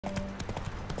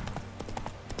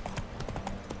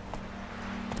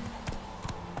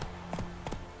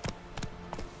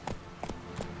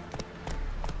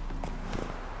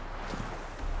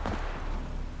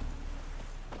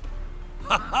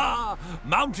Ha ha!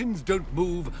 Mountains don't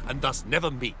move and thus never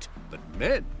meet, but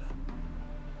men.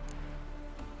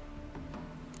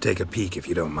 Take a peek if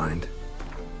you don't mind.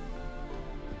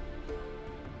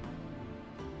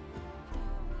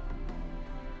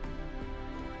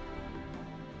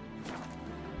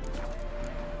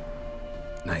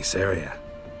 Nice area.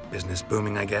 Business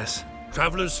booming, I guess?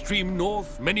 Travelers stream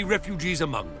north, many refugees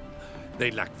among them. They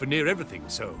lack for near everything,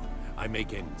 so I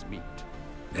make ends meet.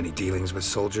 Any dealings with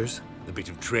soldiers? A bit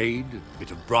of trade, a bit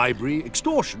of bribery,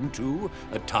 extortion too,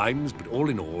 at times, but all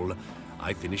in all,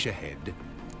 I finish ahead.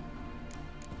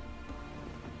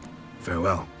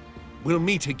 Farewell. We'll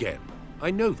meet again. I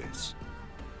know this.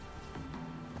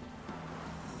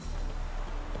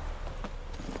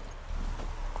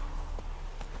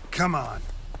 Come on.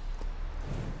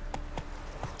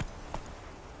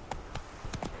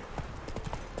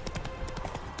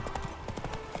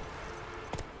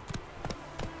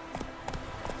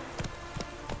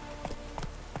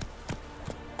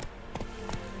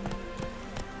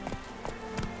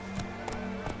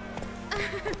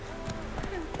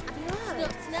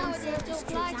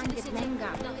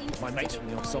 My mates from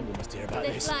the ensemble must hear about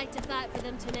this. They fly to fight for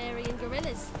them Tonarian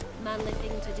guerrillas. Manly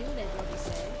thing to do, they bloody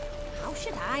say. How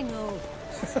should I know?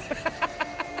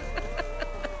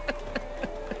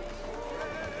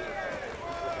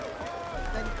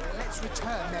 Then let's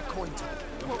return their coin to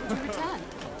them. What would you return?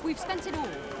 We've spent it all.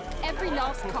 Every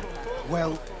last copper.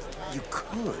 Well, you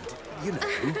could, you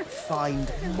know,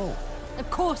 find more. Of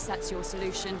course that's your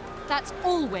solution. That's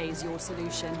always your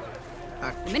solution.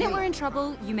 The minute we're in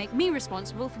trouble, you make me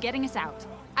responsible for getting us out.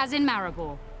 As in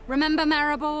Maribor. Remember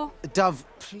Maribor? Dove,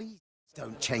 please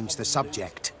don't change the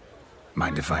subject.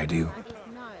 Mind if I do?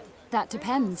 That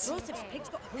depends.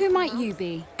 Who might you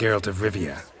be? Geralt of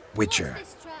Rivia, Witcher.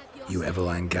 You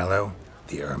Eveline Gallo,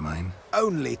 the Ermine.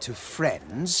 Only to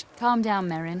friends. Calm down,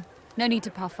 Merrin. No need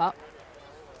to puff up.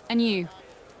 And you,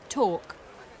 talk.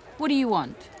 What do you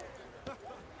want?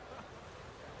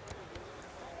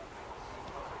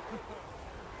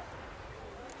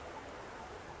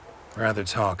 Rather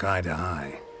talk eye to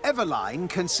eye. Eveline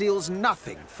conceals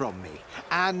nothing from me,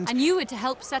 and... And you were to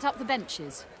help set up the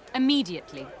benches.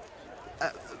 Immediately.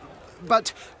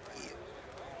 But...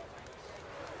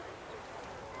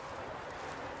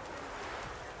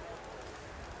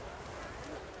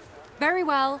 Very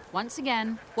well. Once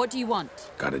again, what do you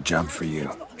want? Got a job for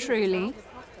you. Truly?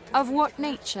 Of what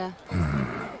nature?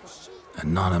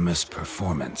 Anonymous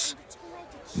performance.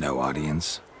 No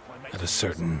audience. At a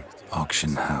certain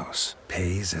auction house.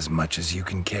 Pays as much as you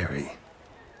can carry.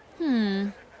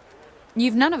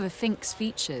 You've none of a Fink's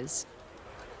features.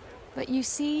 But you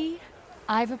see,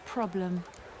 I've a problem.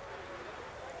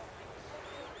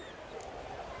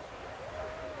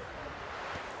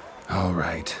 All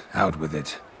right, out with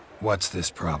it. What's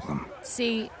this problem?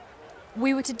 See,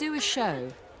 we were to do a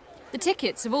show. The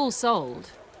tickets have all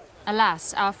sold.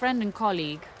 Alas, our friend and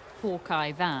colleague,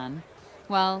 Hawkeye Van,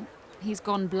 well, he's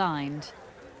gone blind.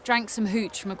 Drank some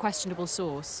hooch from a questionable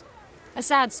source. A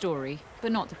sad story,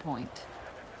 but not the point.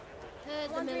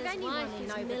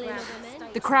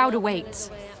 The crowd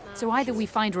awaits, so either we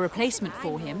find a replacement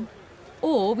for him,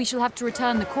 or we shall have to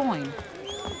return the coin.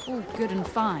 All good and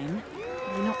fine.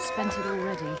 We've not spent it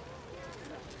already.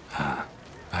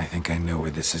 I think I know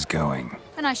where this is going.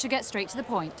 Then I shall get straight to the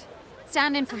point.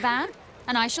 Stand in for Van,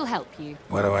 and I shall help you.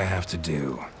 What do I have to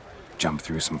do? Jump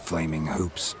through some flaming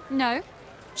hoops? No.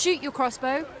 Shoot your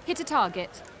crossbow, hit a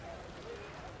target.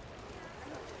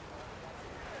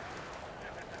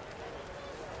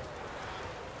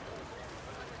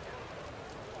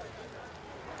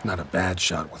 Not a bad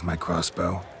shot with my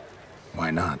crossbow.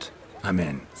 Why not? I'm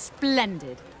in.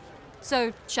 Splendid.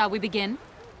 So, shall we begin?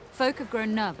 Folk have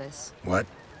grown nervous. What?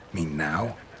 Mean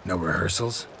now? No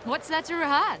rehearsals? What's there to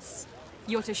rehearse?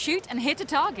 You're to shoot and hit a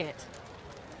target.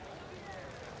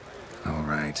 All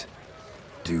right.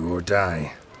 Do or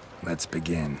die. Let's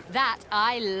begin. That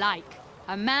I like.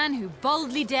 A man who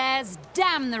boldly dares,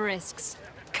 damn the risks.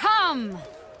 Come!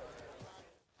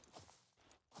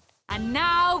 And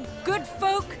now, good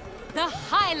folk, the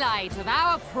highlight of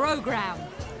our program.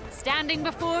 Standing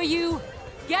before you,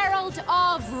 Geralt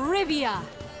of Rivia,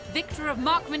 victor of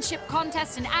marksmanship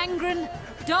contests in Angren,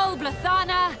 Dol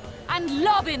Blathana, and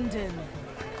Lobindon.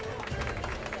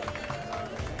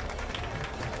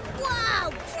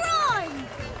 Wow, prime!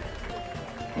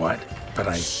 What? But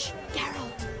I... Shh,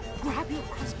 Geralt, grab your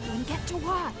crossbow and get to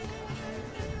work.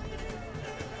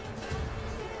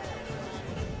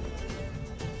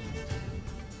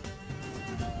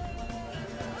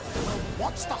 Well,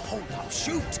 what's the hold-up?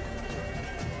 Shoot!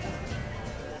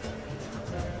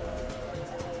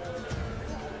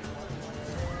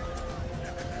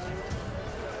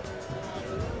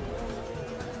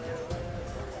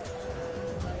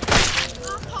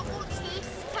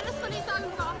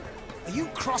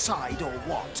 cross-eyed or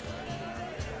what?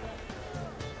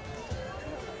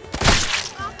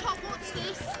 Arcot, watch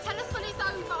this. Tell us when it's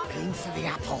over. Aim for the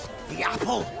apple. The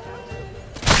apple!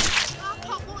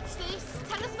 Arcot, watch this.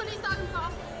 Tell us when it's over.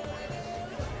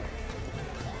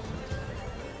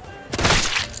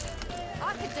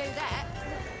 I could do that.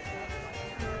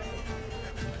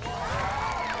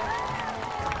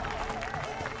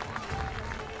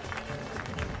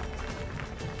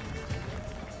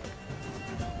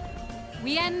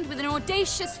 We end with an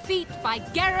audacious feat by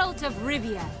Geralt of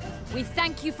Rivia. We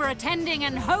thank you for attending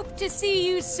and hope to see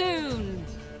you soon.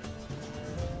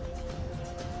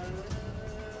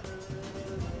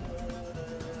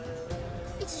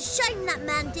 It's a shame that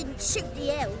man didn't shoot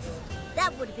the elf.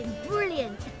 That would have been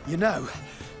brilliant. You know,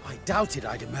 I doubted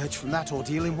I'd emerge from that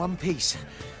ordeal in one piece.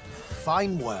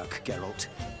 Fine work, Geralt.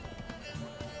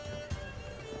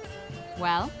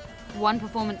 Well, one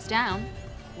performance down.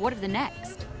 What of the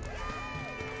next?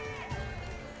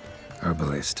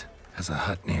 Herbalist has a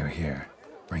hut near here.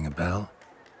 Ring a bell,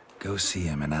 go see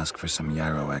him and ask for some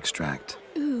yarrow extract.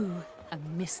 Ooh, a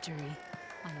mystery.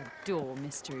 I adore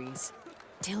mysteries.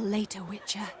 Till later,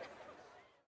 Witcher.